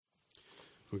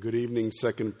Well, good evening,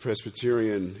 Second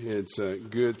Presbyterian. It's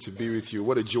good to be with you.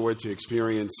 What a joy to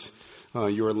experience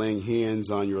your laying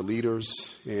hands on your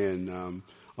leaders and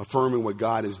affirming what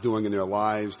God is doing in their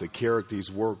lives, the character He's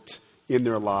worked in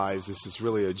their lives. This is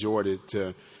really a joy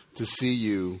to see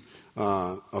you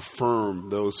affirm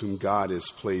those whom God has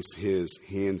placed His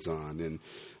hands on.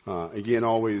 And again,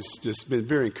 always just been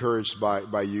very encouraged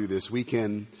by you this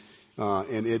weekend.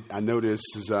 I know this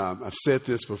is, I've said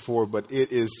this before, but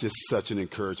it is just such an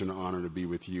encouragement and honor to be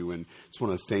with you. And just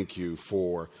want to thank you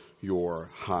for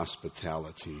your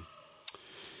hospitality.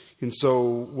 And so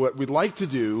what we'd like to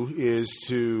do is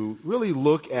to really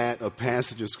look at a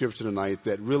passage of Scripture tonight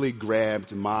that really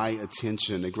grabbed my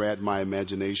attention, that grabbed my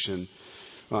imagination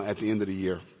at the end of the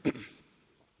year.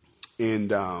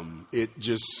 And it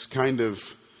just kind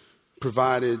of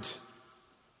provided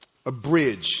a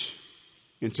bridge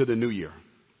into the new year.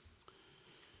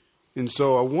 And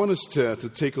so I want us to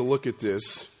take a look at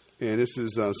this. And this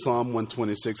is Psalm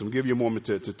 126. I'm going to give you a moment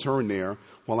to turn there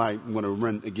while I want to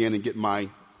run again and get my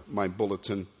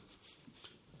bulletin.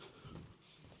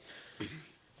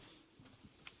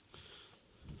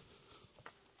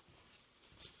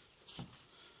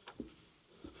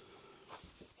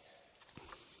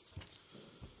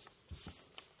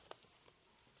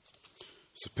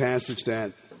 It's a passage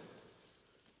that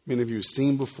many of you have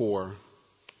seen before.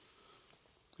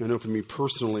 I know for me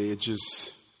personally, it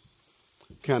just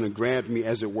kind of grabbed me,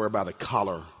 as it were, by the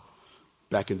collar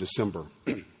back in December.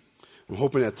 I'm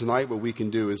hoping that tonight what we can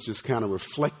do is just kind of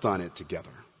reflect on it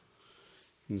together.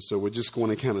 And so we're just going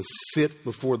to kind of sit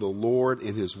before the Lord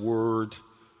in His Word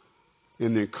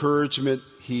and the encouragement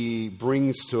He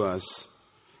brings to us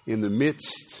in the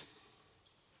midst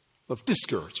of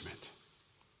discouragement.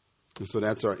 And so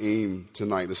that's our aim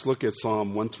tonight. Let's look at Psalm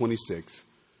 126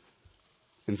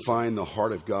 and find the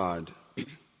heart of God.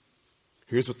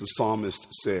 Here's what the psalmist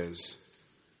says.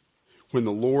 When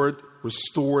the Lord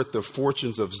restored the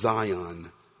fortunes of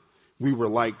Zion, we were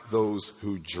like those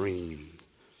who dream.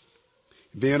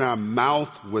 Then our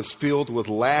mouth was filled with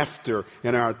laughter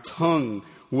and our tongue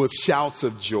with shouts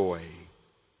of joy.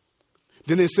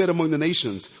 Then they said among the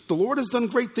nations, the Lord has done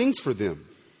great things for them.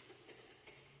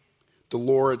 The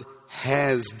Lord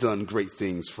has done great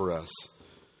things for us.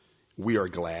 We are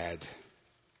glad.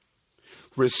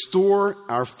 Restore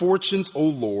our fortunes, O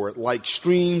Lord, like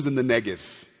streams in the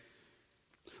Negev.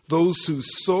 Those who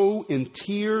sow in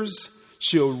tears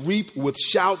shall reap with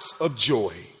shouts of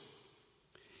joy.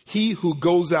 He who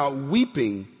goes out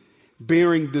weeping,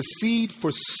 bearing the seed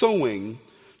for sowing,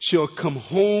 shall come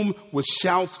home with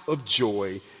shouts of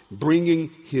joy,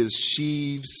 bringing his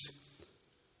sheaves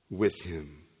with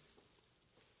him.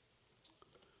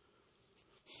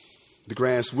 The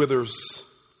grass withers,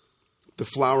 the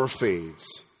flower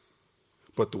fades,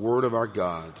 but the word of our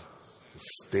God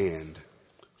stand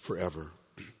forever.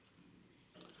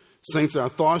 Saints, our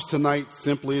thoughts tonight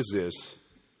simply is this,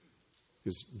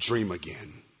 is dream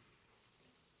again.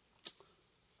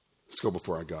 Let's go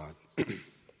before our God.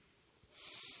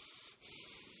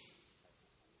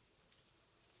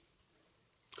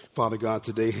 Father God,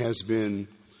 today has been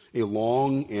a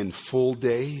long and full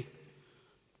day.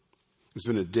 It's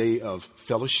been a day of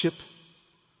fellowship.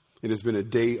 It has been a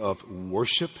day of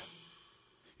worship.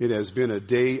 It has been a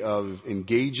day of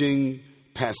engaging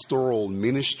pastoral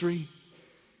ministry.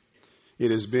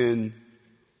 It has been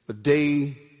a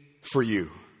day for you.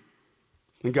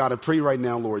 And God, I pray right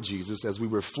now, Lord Jesus, as we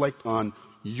reflect on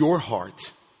your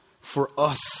heart for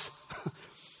us,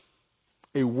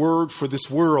 a word for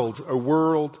this world, a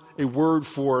word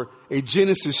for a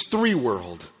Genesis 3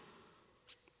 world.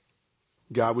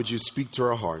 God, would you speak to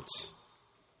our hearts?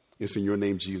 It's in your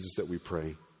name, Jesus, that we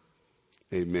pray.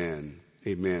 Amen.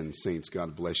 Amen. Saints,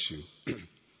 God bless you.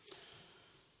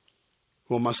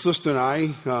 Well, my sister and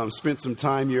I spent some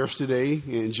time yesterday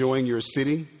enjoying your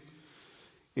city.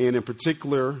 And in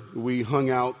particular, we hung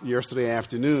out yesterday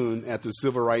afternoon at the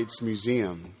Civil Rights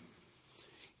Museum.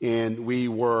 And we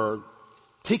were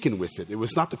taken with it. It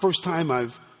was not the first time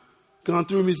I've gone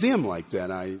through a museum like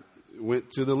that. I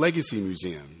went to the Legacy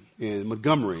Museum in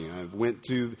Montgomery. I went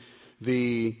to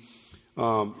the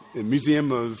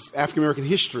Museum of African American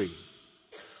History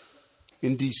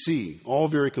in D.C., all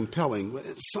very compelling.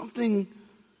 Something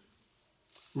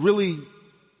really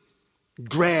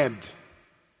grabbed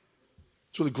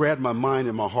my mind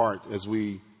and my heart as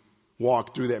we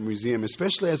walked through that museum,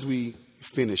 especially as we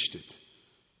finished it.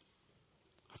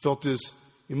 I felt this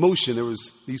emotion. There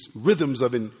was these rhythms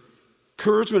of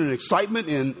encouragement and excitement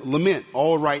and lament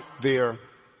all right there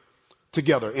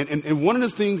together. And one of the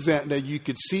things that you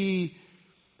could see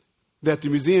that the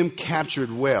museum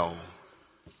captured well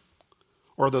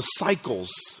are the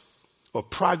cycles of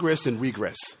progress and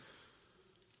regress.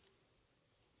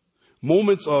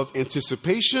 Moments of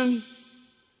anticipation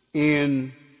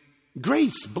and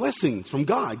grace, blessings from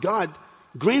God. God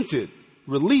granted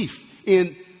relief.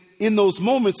 And in those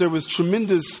moments, there was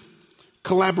tremendous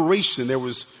collaboration. There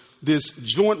was this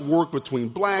joint work between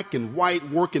black and white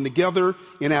working together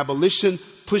in abolition,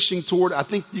 pushing toward, I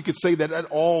think you could say that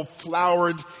all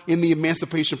flowered in the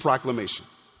Emancipation Proclamation.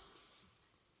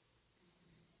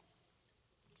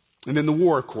 And then the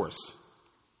war, of course,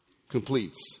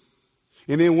 completes.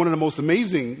 And then one of the most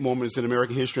amazing moments in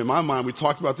American history, in my mind, we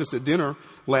talked about this at dinner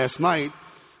last night,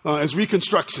 is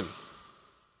Reconstruction.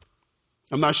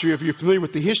 I'm not sure if you're familiar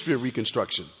with the history of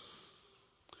Reconstruction.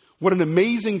 What an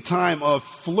amazing time of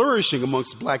flourishing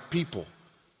amongst black people.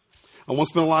 I won't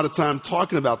spend a lot of time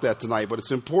talking about that tonight, but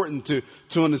it's important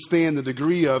to understand the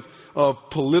degree of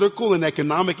political and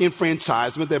economic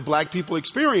enfranchisement that black people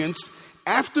experienced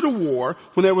after the war,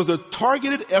 when there was a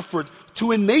targeted effort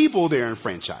to enable their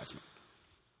enfranchisement,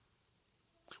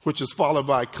 which was followed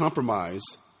by compromise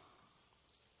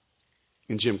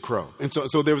in Jim Crow. And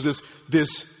so there was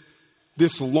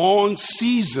this long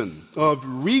season of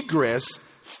regress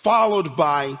followed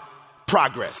by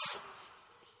progress,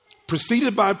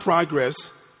 preceded by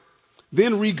progress,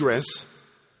 then regress,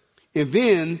 and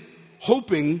then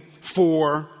hoping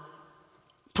for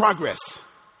progress,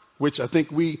 which I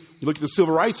think we look at the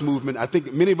civil rights movement, I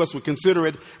think many of us would consider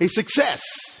it a success.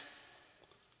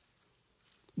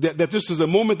 That this was a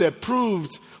moment that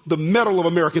proved the mettle of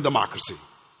American democracy.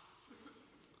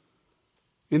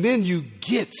 And then you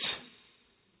get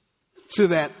to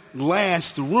that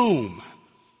last room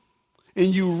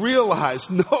and you realize,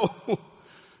 no,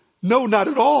 not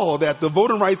at all, that the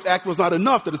Voting Rights Act was not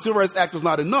enough, that the Civil Rights Act was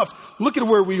not enough. Look at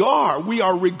where we are. We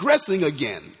are regressing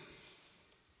again.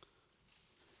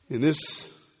 And this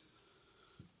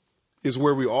is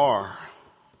where we are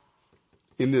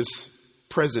in this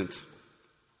present.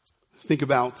 Think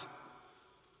about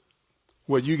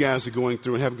what you guys are going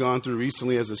through and have gone through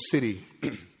recently as a city.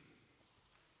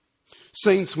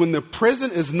 Saints, when the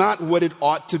present is not what it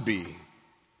ought to be,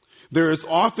 there is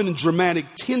often dramatic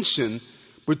tension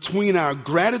between our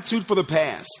gratitude for the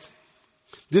past,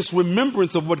 this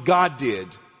remembrance of what God did,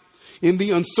 and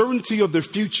the uncertainty of the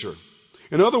future.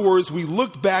 In other words, we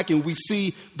look back and we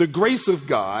see the grace of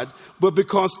God, but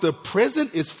because the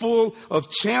present is full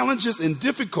of challenges and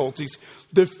difficulties,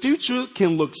 the future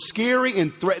can look scary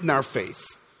and threaten our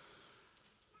faith.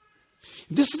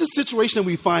 This is the situation that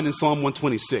we find in Psalm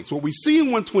 126. What we see in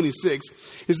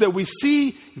 126 is that we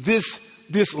see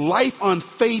this life on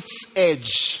faith's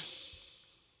edge.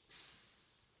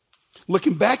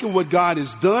 Looking back at what God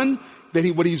has done,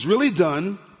 what he's really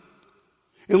done,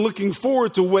 and looking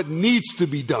forward to what needs to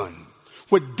be done,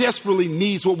 what desperately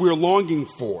needs, what we're longing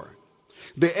for.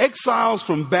 The exiles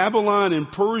from Babylon and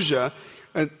Persia,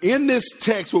 and in this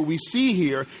text, what we see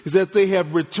here is that they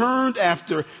have returned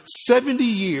after 70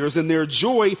 years and their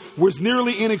joy was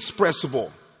nearly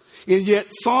inexpressible. And yet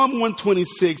Psalm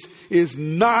 126 is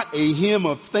not a hymn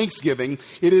of thanksgiving.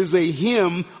 It is a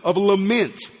hymn of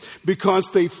lament,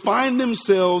 because they find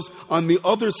themselves on the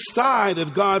other side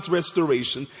of God's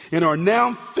restoration and are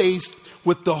now faced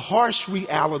with the harsh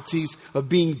realities of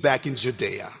being back in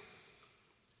Judea.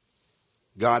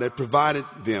 God had provided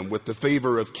them with the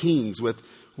favor of kings, with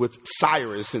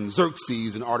Cyrus and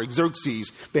Xerxes and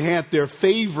Artaxerxes. They had their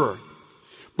favor,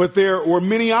 but there were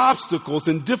many obstacles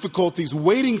and difficulties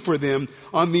waiting for them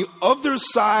on the other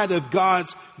side of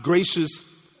God's gracious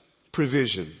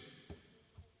provision.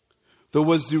 There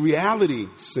was the reality,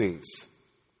 saints,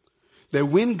 that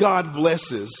when God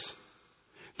blesses,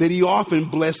 that he often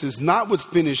blesses not with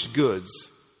finished goods,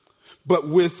 but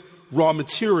with raw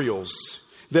materials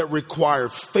that require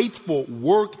faithful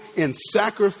work and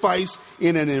sacrifice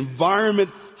in an environment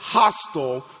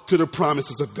hostile to the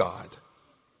promises of God.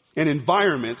 An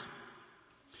environment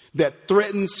that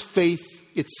threatens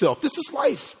faith itself. This is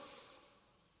life.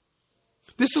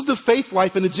 This is the faith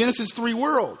life in the Genesis 3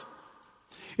 world.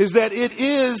 Is that it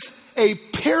is a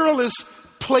perilous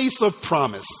place of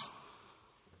promise.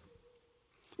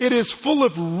 It is full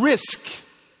of risk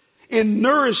and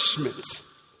nourishment.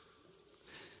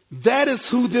 That is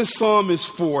who this psalm is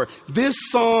for. This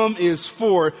psalm is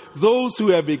for those who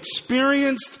have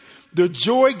experienced the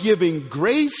joy-giving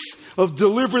grace of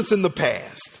deliverance in the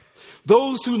past.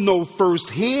 Those who know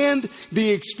firsthand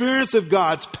the experience of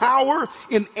God's power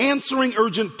in answering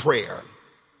urgent prayer.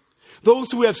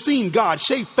 Those who have seen God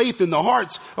shape faith in the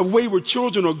hearts of wayward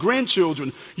children or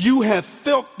grandchildren. You have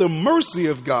felt the mercy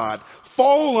of God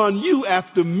fall on you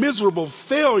after miserable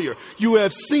failure. You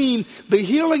have seen the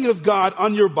healing of God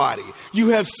on your body. You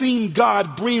have seen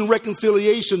God bring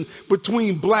reconciliation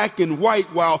between black and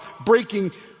white while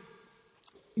bringing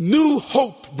new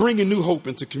hope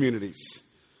into communities.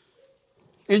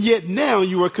 And yet now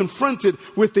you are confronted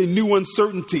with a new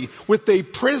uncertainty, with a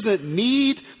present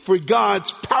need for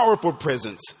God's powerful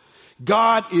presence.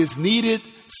 God is needed,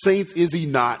 saints, is he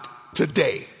not,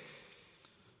 today.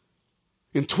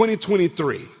 In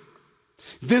 2023,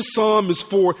 this psalm is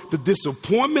for the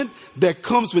disappointment that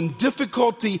comes when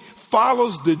difficulty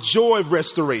follows the joy of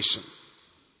restoration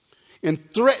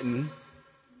and threatens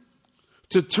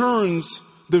to turn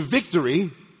the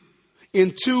victory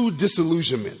into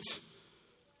disillusionment.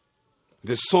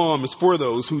 This psalm is for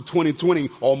those who 2020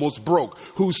 almost broke,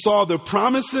 who saw the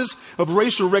promises of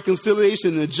racial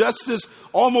reconciliation and justice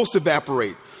almost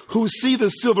evaporate, who see the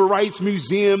Civil Rights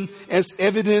Museum as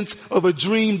evidence of a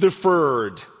dream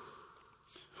deferred,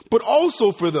 but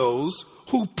also for those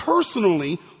who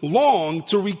personally long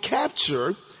to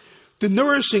recapture the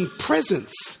nourishing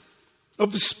presence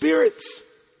of the Spirit,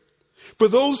 for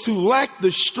those who lack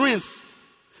the strength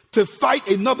to fight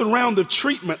another round of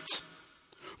treatment,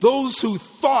 those who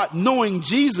thought knowing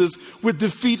Jesus would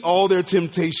defeat all their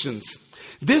temptations.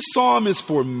 This psalm is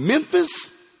for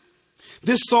Memphis.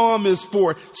 This psalm is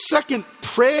for Second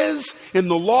Pres and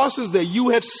the losses that you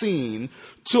have seen.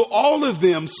 To all of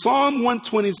them, Psalm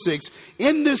 126,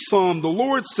 in this psalm, the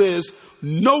Lord says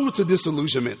no to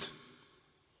disillusionment.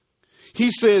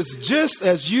 He says, just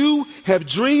as you have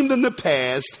dreamed in the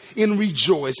past and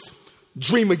rejoiced,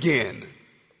 dream again.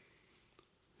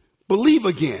 Believe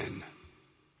again.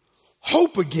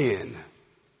 Hope again.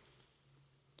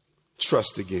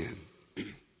 Trust again.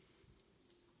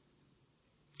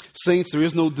 Saints, there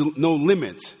is no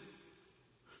limit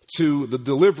to the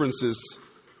deliverances,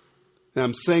 and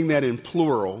I'm saying that in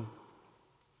plural.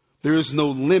 There is no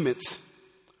limit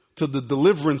to the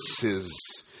deliverances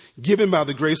given by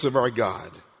the grace of our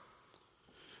God.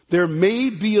 There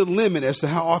may be a limit as to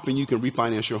how often you can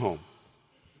refinance your home.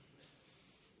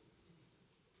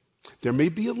 There may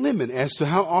be a limit as to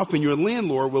how often your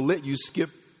landlord will let you skip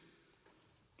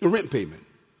a rent payment.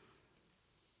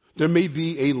 There may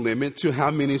be a limit to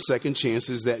how many second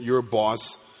chances that your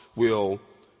boss will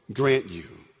grant you.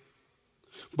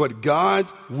 But God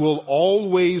will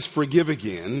always forgive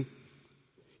again.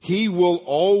 He will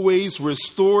always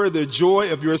restore the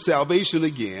joy of your salvation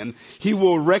again. He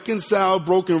will reconcile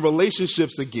broken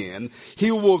relationships again. He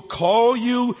will call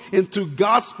you into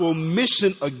gospel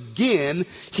mission again.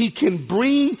 He can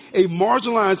bring a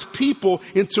marginalized people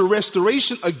into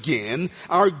restoration again.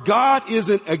 Our God is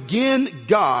an again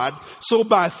God. So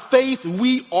by faith,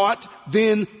 we ought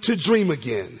then to dream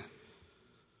again.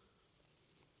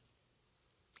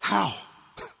 How?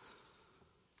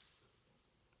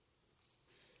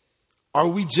 Are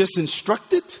we just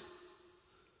instructed?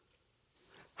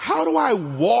 How do I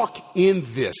walk in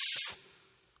this?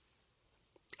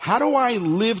 How do I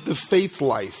live the faith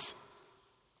life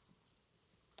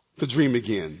to dream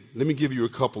again? Let me give you a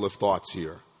couple of thoughts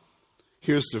here.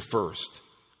 Here's the first.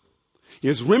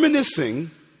 Is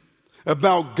reminiscing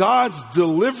about God's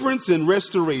deliverance and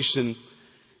restoration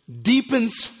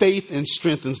deepens faith and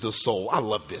strengthens the soul. I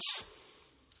love this.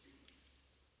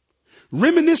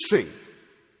 Reminiscing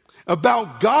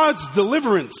about God's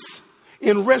deliverance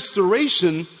and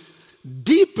restoration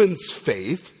deepens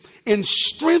faith and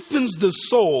strengthens the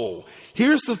soul.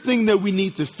 Here's the thing that we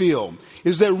need to feel,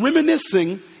 is that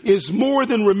reminiscing is more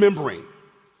than remembering.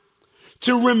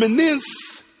 To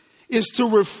reminisce is to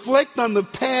reflect on the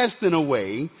past in a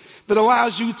way that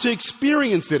allows you to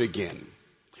experience it again.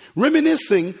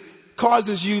 Reminiscing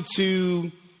causes you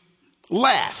to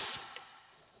laugh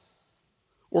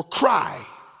or cry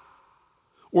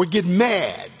or get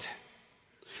mad.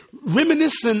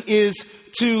 Reminiscing is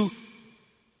to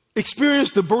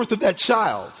experience the birth of that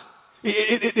child.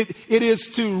 It is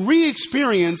to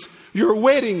re-experience your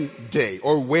wedding day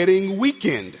or wedding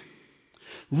weekend.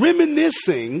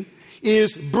 Reminiscing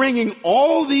is bringing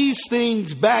all these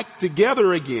things back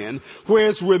together again,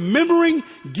 whereas remembering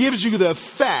gives you the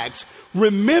facts.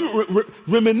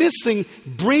 Reminiscing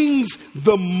brings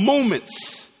the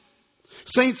moments.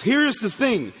 Saints, here's the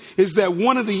thing, is that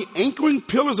one of the anchoring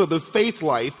pillars of the faith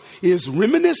life is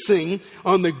reminiscing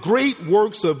on the great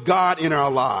works of God in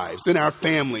our lives, in our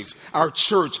families, our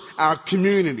church, our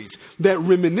communities. That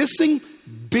reminiscing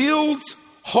builds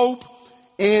hope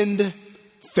and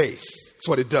faith. That's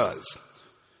what it does.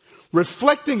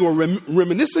 Reflecting or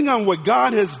reminiscing on what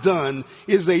God has done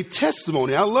is a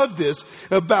testimony, I love this,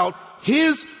 about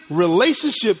his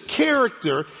relationship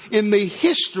character in the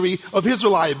history of his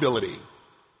reliability.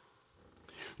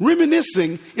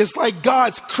 Reminiscing is like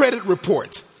God's credit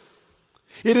report.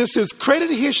 It is his credit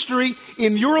history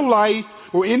in your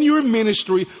life or in your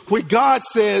ministry where God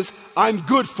says, I'm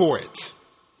good for it.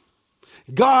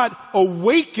 God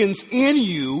awakens in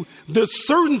you the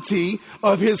certainty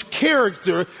of his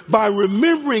character by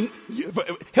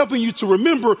helping you to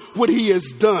remember what he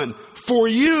has done for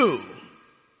you.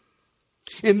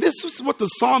 And this is what the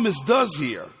psalmist does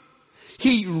here.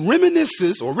 He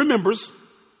reminisces or remembers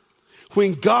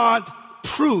when God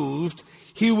proved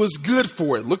he was good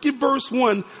for it. Look at verse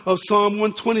 1 of Psalm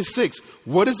 126.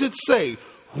 What does it say?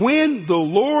 When the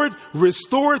Lord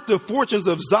restored the fortunes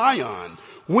of Zion,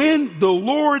 when the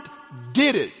Lord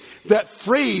did it. That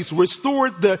phrase,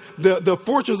 restored the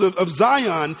fortunes of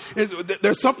Zion,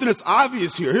 there's something that's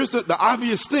obvious here. Here's the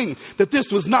obvious thing, that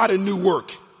this was not a new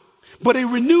work, but a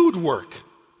renewed work.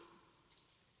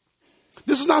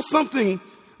 This is not something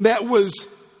that was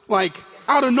like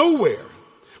out of nowhere,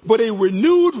 but a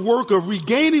renewed work of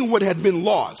regaining what had been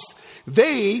lost.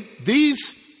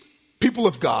 These people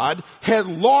of God, had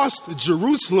lost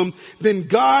Jerusalem, then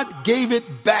God gave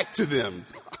it back to them.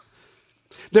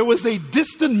 There was a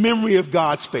distant memory of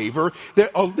God's favor.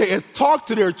 They had talked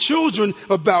to their children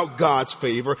about God's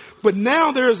favor, but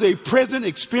now there is a present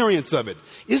experience of it.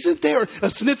 Isn't there a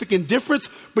significant difference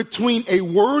between a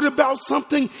word about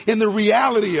something and the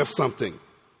reality of something?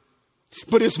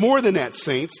 But it's more than that,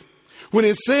 saints. When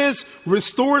it says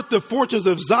restored the fortunes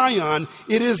of Zion,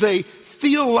 it is a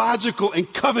theological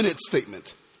and covenant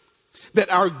statement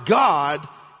that our God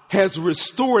has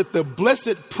restored the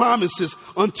blessed promises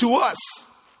unto us.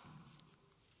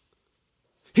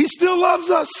 He still loves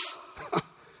us.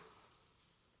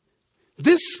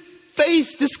 This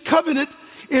faith, this covenant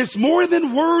is more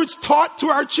than words taught to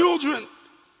our children.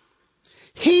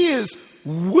 He is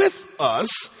with us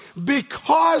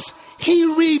because he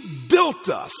rebuilt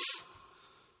us.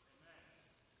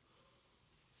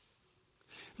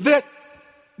 That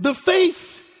the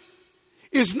faith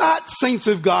is not, saints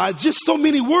of God, just so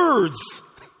many words.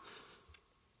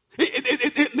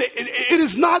 It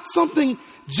is not something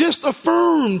just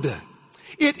affirmed.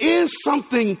 It is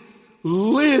something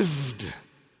lived.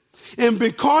 And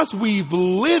because we've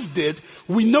lived it,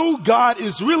 we know God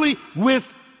is really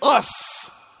with us.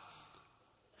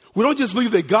 We don't just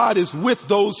believe that God is with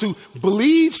those who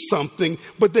believe something,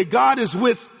 but that God is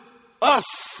with us.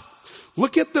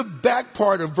 Look at the back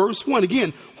part of verse 1.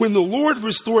 Again, when the Lord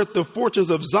restored the fortunes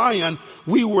of Zion,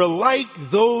 we were like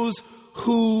those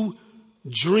who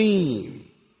dream.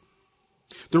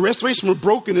 The restoration from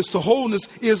brokenness to wholeness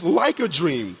is like a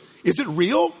dream. Is it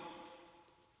real?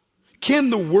 Can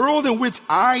the world in which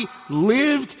I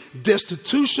lived,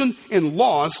 destitution and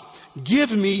loss,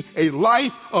 give me a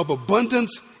life of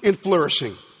abundance and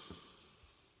flourishing?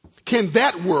 Can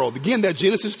that world, again, that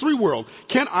Genesis 3 world,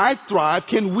 can I thrive,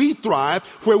 can we thrive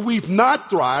where we've not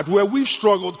thrived, where we've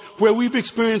struggled, where we've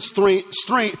experienced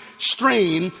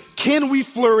strain? Can we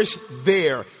flourish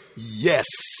there? Yes.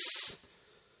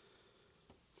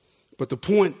 But the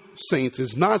point, saints,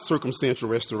 is not circumstantial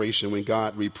restoration when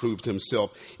God reproved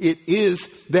himself. It is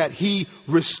that he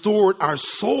restored our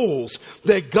souls,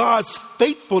 that God's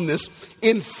faithfulness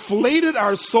inflated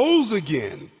our souls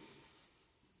again.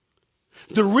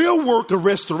 The real work of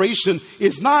restoration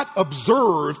is not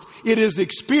observed, it is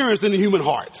experienced in the human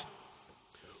heart.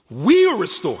 We are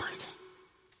restored.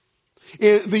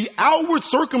 And the outward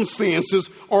circumstances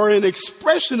are an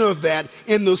expression of that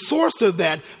and the source of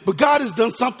that, but God has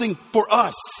done something for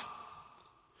us.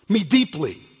 Me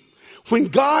deeply. When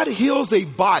God heals a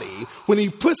body, when he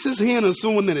puts his hand on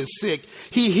someone that is sick,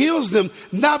 he heals them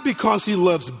not because he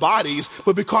loves bodies,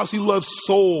 but because he loves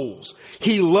souls.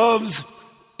 He loves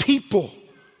people.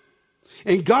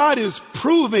 And God is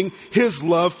proving his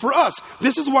love for us.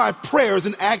 This is why prayer is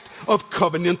an act of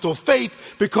covenantal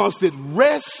faith, because it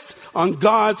rests on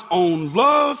God's own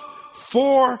love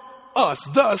for us.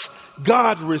 Thus,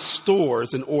 God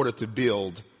restores in order to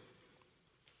build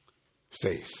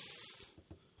faith.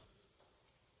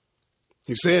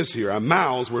 He says here, our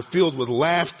mouths were filled with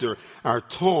laughter, our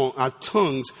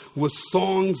tongues with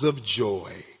songs of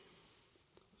joy.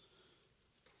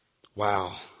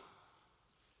 Wow.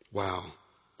 Wow.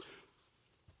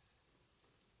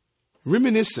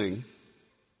 Reminiscing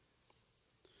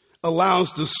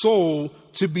allows the soul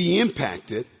to be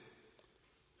impacted,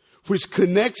 which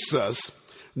connects us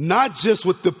not just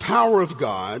with the power of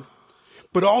God,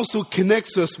 but also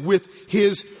connects us with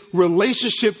his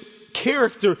relationship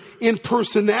character and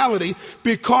personality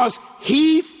because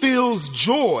he feels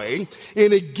joy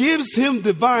and it gives him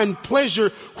divine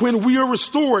pleasure when we are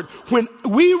restored. When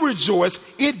we rejoice,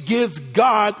 it gives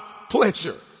God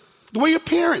pleasure. The way a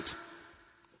parent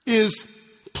is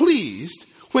pleased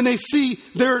when they see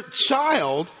their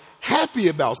child happy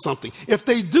about something. If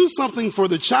they do something for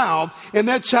the child and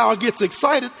that child gets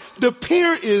excited, the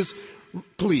parent is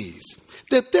pleased.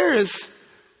 That there is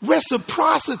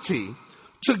reciprocity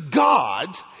to God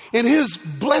and his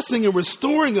blessing and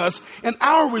restoring us, and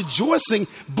our rejoicing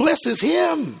blesses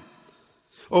him.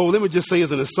 Oh, let me just say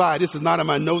as an aside, this is not in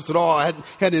my notes at all. I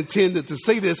hadn't intended to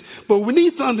say this, but we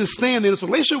need to understand in this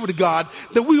relationship with God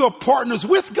that we are partners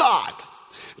with God.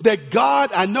 That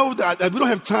God, I know that we don't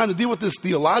have time to deal with this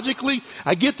theologically.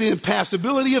 I get the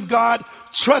impassibility of God.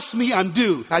 Trust me, I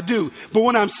do. But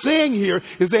what I'm saying here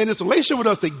is that in this relationship with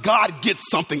us, that God gets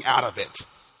something out of it.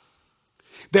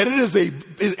 That it is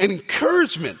an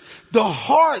encouragement. The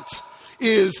heart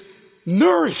is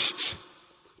nourished,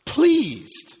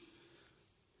 pleased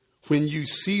when you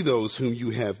see those whom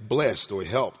you have blessed or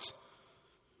helped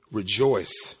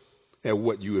rejoice at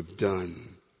what you have done.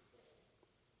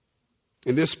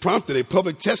 And this prompted a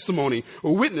public testimony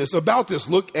or witness about this.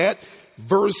 Look at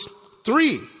verse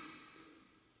 3.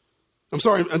 In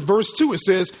verse 2 it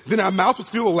says, "Then our mouth was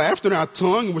filled with laughter and our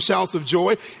tongue with shouts of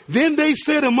joy. Then they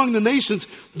said among the nations,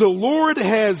 the Lord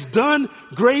has done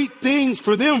great things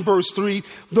for them." Verse 3,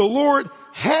 the Lord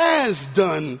has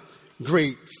done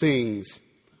great things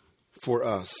for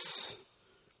us.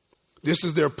 This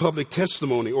is their public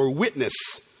testimony or witness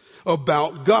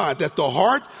about God, that the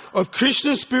heart of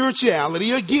Christian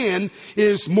spirituality, again,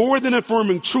 is more than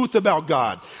affirming truth about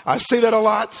God. I say that a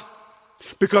lot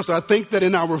because I think that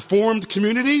in our Reformed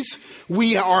communities,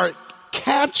 we are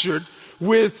captured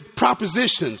with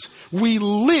propositions. We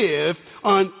live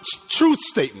on truth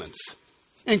statements,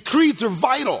 and creeds are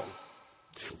vital.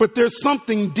 But there's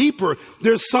something deeper.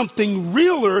 There's something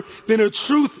realer than a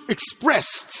truth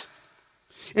expressed.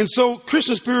 And so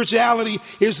Christian spirituality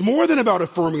is more than about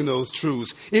affirming those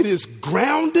truths. It is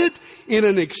grounded in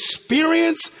an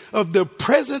experience of the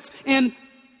presence and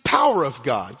power of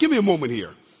God. Give me a moment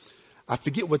here. I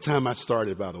forget what time I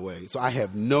started, by the way, so I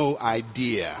have no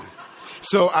idea.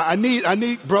 So I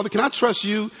need, brother, can I trust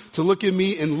you to look at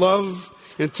me in love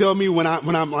and tell me when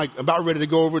I'm like about ready to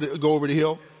go over the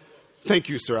hill? Thank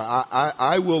you, sir.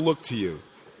 I will look to you.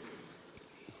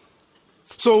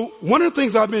 So one of the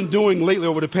things I've been doing lately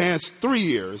over the past 3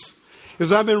 years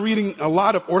is I've been reading a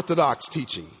lot of Orthodox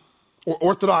teaching, or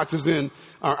Orthodox as in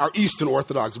our Eastern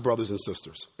Orthodox brothers and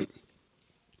sisters.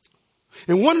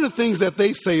 And one of the things that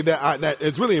they say that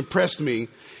has really impressed me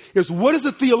is, what is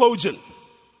a theologian?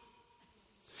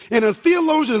 And a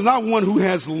theologian is not one who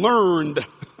has learned.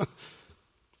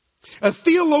 A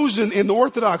theologian in the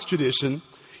Orthodox tradition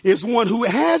is one who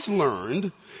has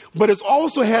learned, but has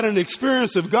also had an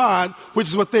experience of God, which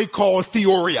is what they call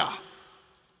theoria.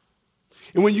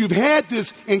 And when you've had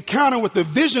this encounter with the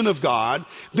vision of God,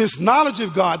 this knowledge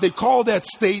of God, they call that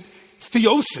state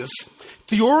theosis.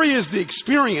 Theoria is the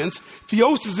experience.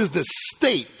 Theosis is the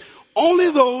state.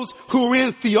 Only those who are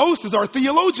in theosis are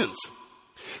theologians.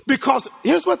 Because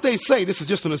here's what they say. This is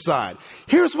just an aside.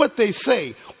 Here's what they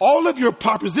say. All of your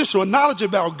propositional knowledge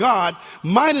about God,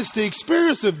 minus the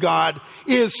experience of God,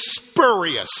 is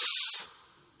spurious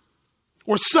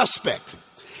or suspect.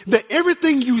 That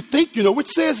everything you think you know, which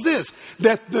says this,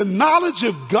 that the knowledge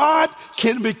of God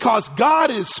can, because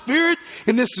God is spirit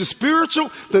and this is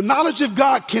spiritual, the knowledge of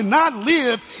God cannot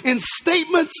live in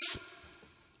statements.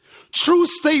 True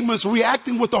statements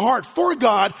reacting with the heart for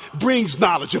God brings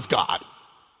knowledge of God.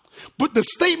 But the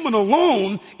statement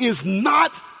alone is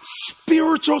not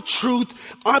spiritual truth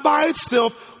by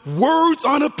itself, words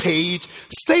on a page,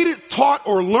 stated, taught,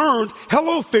 or learned.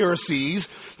 Hello, Pharisees,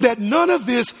 that none of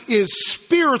this is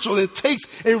spiritual. It takes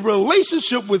a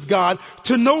relationship with God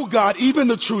to know God, even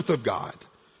the truth of God.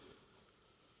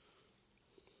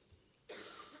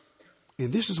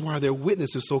 And this is why their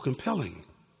witness is so compelling.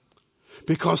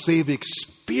 Because they've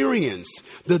experienced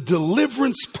the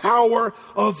deliverance power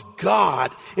of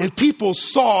God. And people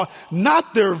saw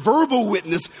not their verbal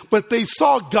witness, but they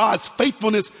saw God's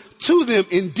faithfulness to them.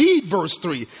 Indeed, verse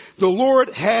 3, the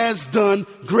Lord has done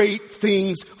great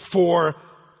things for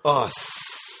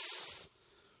us.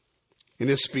 And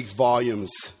this speaks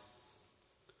volumes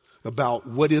about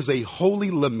what is a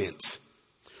holy lament,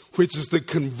 which is the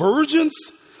convergence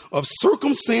of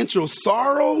circumstantial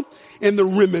sorrow and the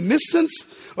reminiscence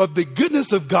of the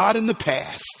goodness of God in the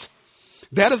past.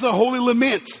 That is a holy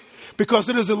lament, because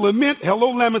it is a lament, hello,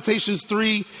 Lamentations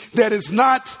 3, that is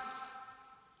not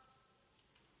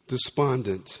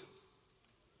despondent,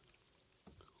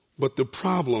 but the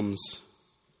problems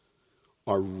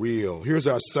are real. Here's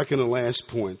our second and last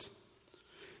point,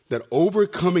 that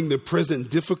overcoming the present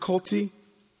difficulty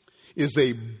is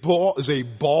a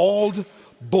bold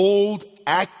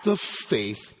act of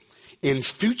faith in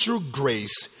future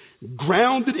grace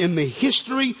grounded in the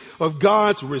history of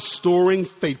God's restoring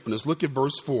faithfulness. Look at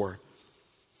verse 4.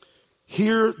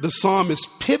 Here the psalmist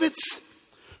pivots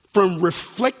from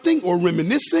reflecting or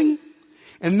reminiscing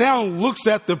and now looks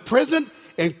at the present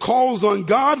and calls on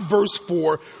God. Verse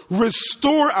 4,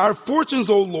 restore our fortunes,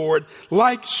 O Lord,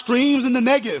 like streams in the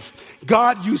Negev.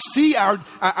 God, you see our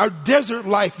desert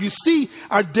life. You see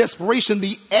our desperation,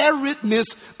 the aridness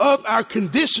of our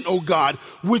condition, O God.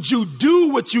 Would you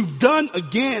do what you've done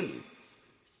again?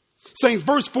 Saints,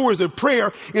 verse 4 is a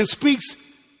prayer and speaks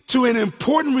to an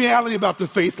important reality about the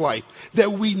faith life,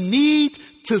 that we need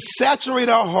to saturate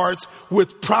our hearts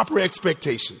with proper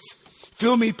expectations.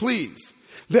 Feel me, please.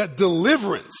 That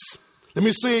deliverance, let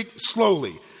me say it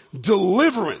slowly,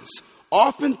 deliverance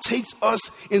often takes us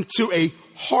into a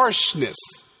harshness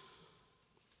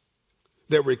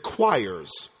that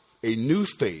requires a new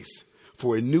faith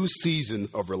for a new season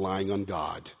of relying on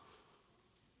God.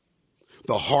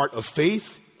 The heart of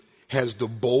faith has the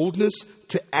boldness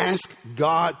to ask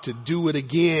God to do it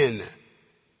again.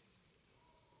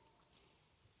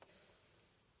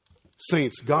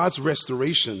 Saints, God's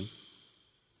restoration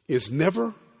is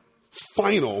never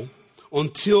final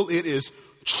until it is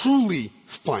truly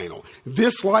final.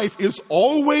 This life is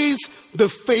always the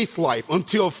faith life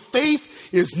until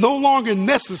faith is no longer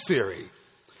necessary.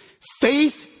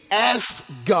 Faith asks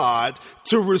God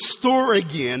to restore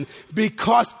again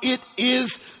because it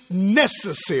is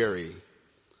necessary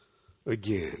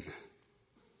again.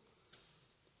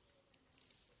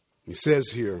 He says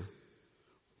here,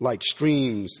 like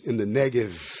streams in the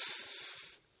Negev,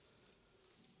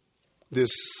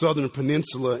 this southern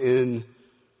peninsula in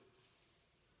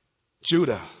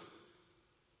Judah,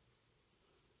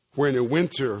 where in the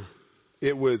winter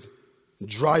it would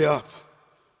dry up.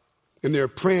 And they're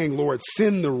praying, Lord,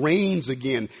 send the rains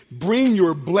again. Bring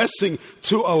your blessing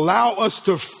to allow us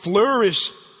to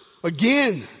flourish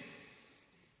again.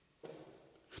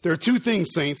 There are two things,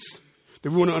 saints,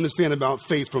 that we want to understand about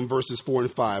faith from verses 4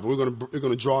 and 5. We're going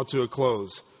to draw to a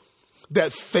close.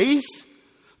 That faith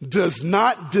does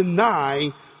not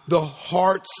deny the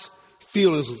heart's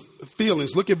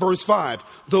feelings. Look at verse 5.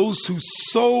 Those who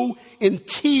sow in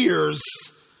tears.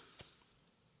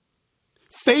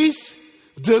 Faith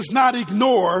does not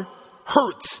ignore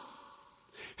hurt.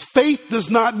 Faith does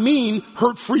not mean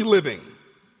hurt-free living.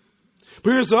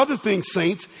 But here's the other thing,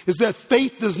 saints, is that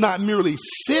faith does not merely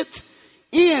sit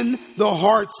in the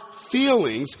heart's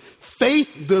feelings.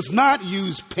 Faith does not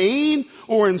use pain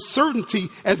or uncertainty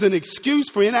as an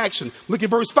excuse for inaction. Look at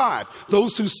verse 5.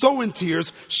 Those who sow in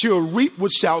tears shall reap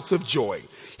with shouts of joy.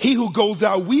 He who goes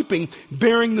out weeping,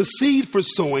 bearing the seed for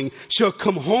sowing, shall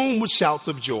come home with shouts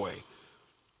of joy.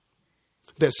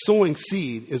 That sowing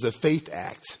seed is a faith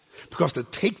act. Because to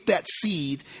take that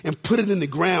seed and put it in the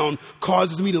ground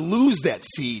causes me to lose that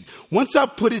seed. Once I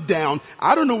put it down,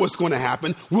 I don't know what's going to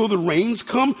happen. Will the rains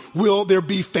come? Will there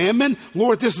be famine?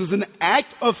 Lord, this is an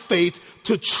act of faith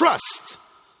to trust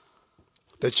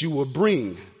that you will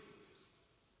bring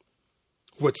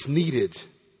what's needed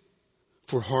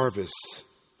for harvest.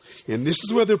 And this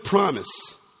is where the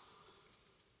promise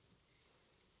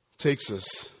takes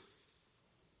us.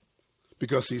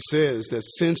 Because he says that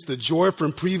since the joy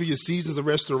from previous seasons of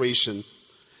restoration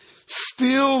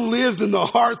still lives in the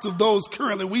hearts of those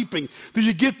currently weeping. Do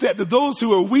you get that? That those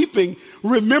who are weeping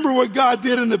remember what God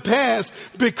did in the past.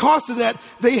 Because of that,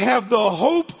 they have the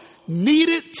hope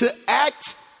needed to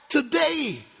act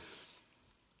today.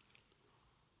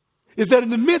 Is that in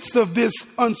the midst of this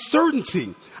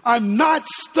uncertainty, I'm not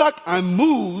stuck, I'm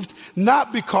moved,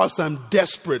 not because I'm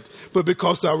desperate, but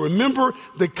because I remember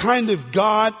the kind of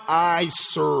God I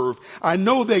serve. I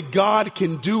know that God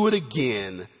can do it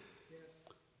again.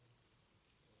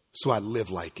 So I live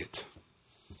like it.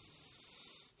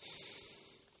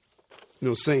 You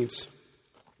know, saints,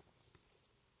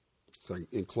 so I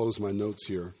can close my notes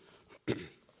here.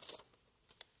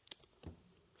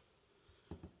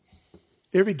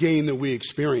 Every gain that we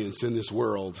experience in this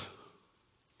world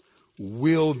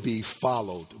will be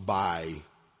followed by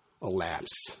a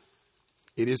lapse.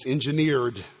 It is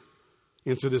engineered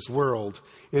into this world,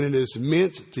 and it is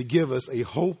meant to give us a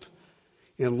hope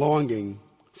and longing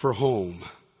for home,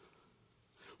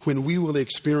 when we will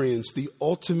experience the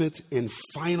ultimate and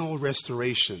final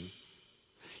restoration.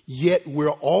 Yet we're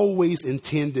always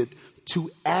intended to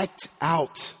act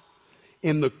out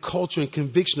in the culture and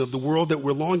conviction of the world that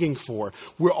we're longing for.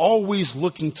 We're always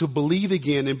looking to believe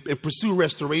again and pursue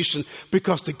restoration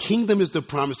because the kingdom is the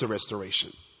promise of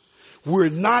restoration. We're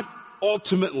not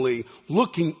ultimately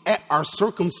looking at our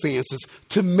circumstances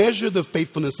to measure the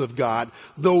faithfulness of God,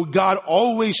 though God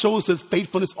always shows his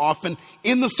faithfulness often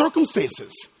in the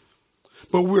circumstances.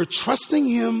 But we're trusting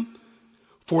him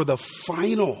for the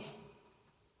final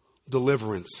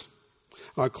deliverance.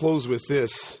 I'll close with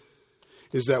this,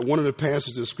 is that one of the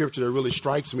passages of scripture that really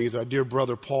strikes me is our dear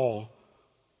brother Paul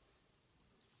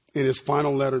in his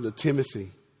final letter to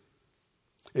Timothy,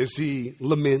 as he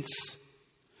laments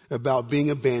about being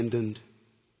abandoned.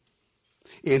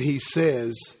 And he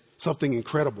says something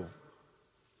incredible.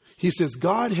 He says,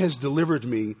 God has delivered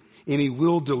me and he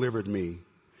will deliver me,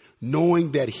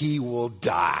 knowing that he will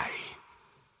die.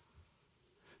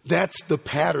 That's the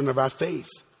pattern of our faith.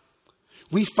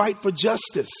 We fight for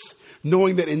justice,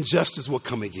 knowing that injustice will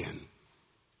come again.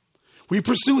 We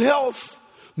pursue health,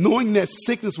 knowing that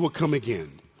sickness will come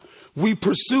again. We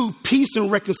pursue peace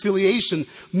and reconciliation,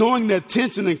 knowing that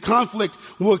tension and conflict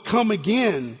will come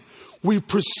again. We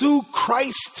pursue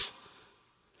Christ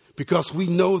because we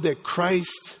know that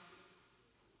Christ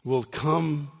will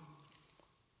come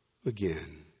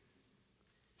again.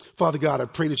 Father God, I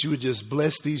pray that you would just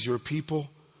bless these, your people.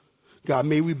 God,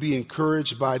 may we be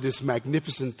encouraged by this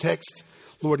magnificent text.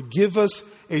 Lord, give us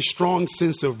a strong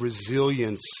sense of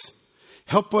resilience.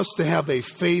 Help us to have a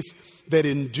faith that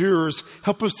endures.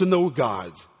 Help us to know,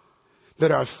 God,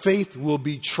 that our faith will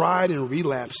be tried in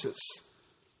relapses,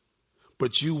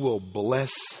 but you will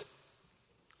bless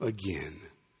again.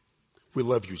 We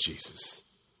love you, Jesus.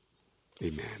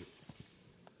 Amen.